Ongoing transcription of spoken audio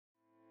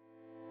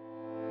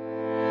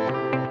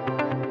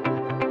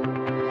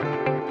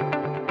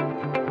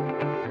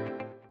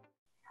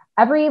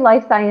Every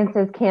life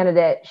sciences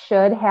candidate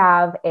should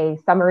have a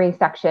summary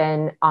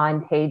section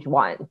on page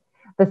one.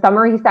 The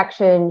summary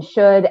section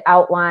should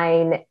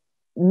outline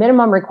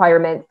minimum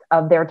requirements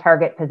of their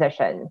target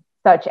position,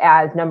 such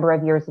as number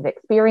of years of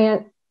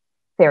experience,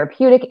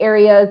 therapeutic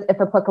areas,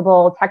 if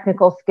applicable,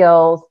 technical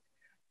skills,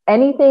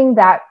 anything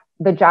that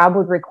the job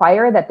would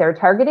require that they're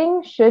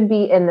targeting should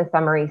be in the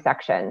summary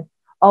section,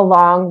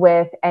 along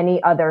with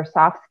any other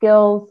soft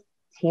skills,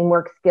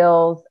 teamwork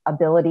skills,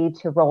 ability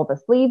to roll the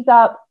sleeves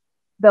up.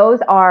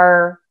 Those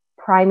are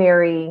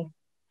primary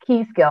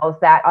key skills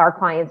that our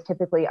clients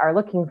typically are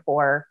looking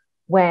for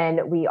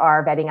when we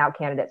are vetting out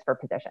candidates for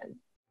positions.